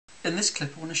In this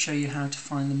clip I want to show you how to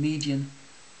find the median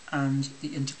and the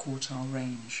interquartile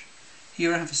range.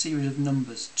 Here I have a series of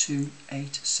numbers 2,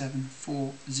 8, 7,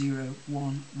 4, 0,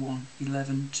 1, 1,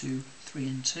 11, 2, 3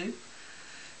 and 2.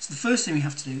 So the first thing we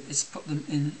have to do is put them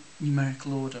in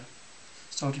numerical order,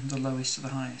 starting from the lowest to the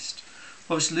highest.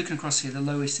 Obviously looking across here, the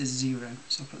lowest is 0,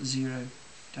 so I'll put 0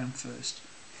 down first,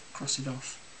 cross it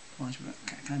off, otherwise we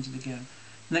won't count it again.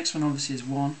 The next one obviously is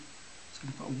 1, so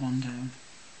I'm going to put a 1 down.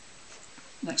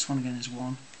 Next one again is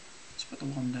 1, let's put the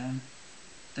 1 down.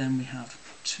 Then we have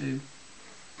 2,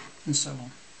 and so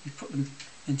on. We put them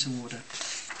into order.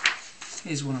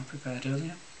 Here's one I prepared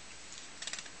earlier.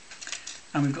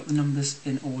 And we've got the numbers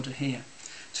in order here.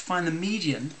 To find the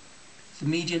median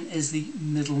is the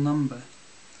middle number.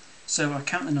 So I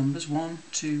count the numbers 1,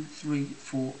 2, 3,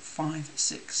 4, 5,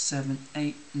 6, 7,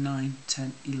 8, 9,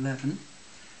 10, 11.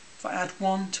 If I add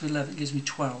 1 to 11 it gives me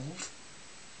 12.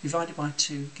 Divide it by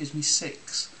 2 gives me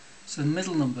 6. So the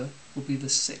middle number will be the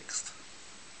 6th.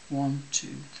 1, 2,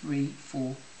 3,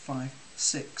 4, 5,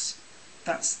 6.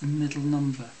 That's the middle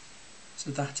number.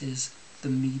 So that is the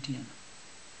median.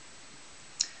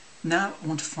 Now I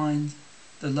want to find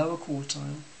the lower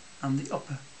quartile and the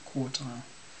upper quartile.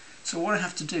 So what I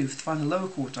have to do to find the lower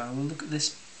quartile, we'll look at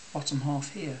this bottom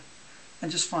half here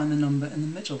and just find the number in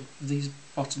the middle of these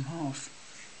bottom half,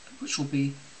 which will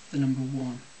be the number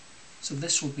 1. So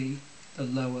this will be the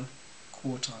lower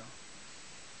quartile.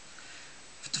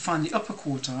 To find the upper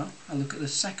quartile, I look at the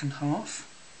second half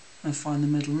and find the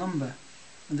middle number.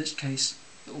 In this case,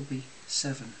 it will be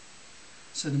 7.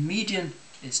 So the median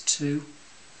is 2,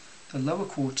 the lower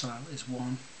quartile is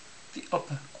 1, the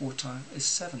upper quartile is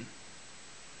 7.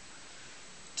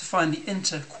 To find the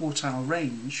interquartile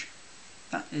range,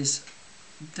 that is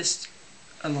this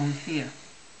along here.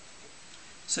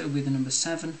 So it will be the number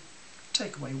 7,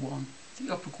 take away 1,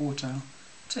 the upper quartile,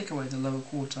 take away the lower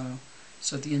quartile,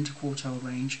 so the interquartile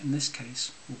range in this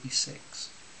case will be 6.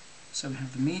 So we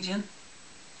have the median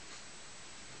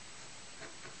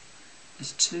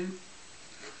is 2,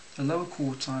 the lower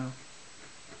quartile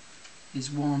is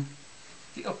 1,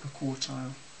 the upper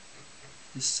quartile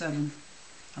is 7,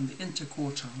 and the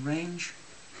interquartile range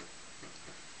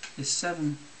is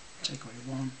 7, take away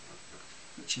 1,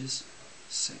 which is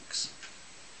 6.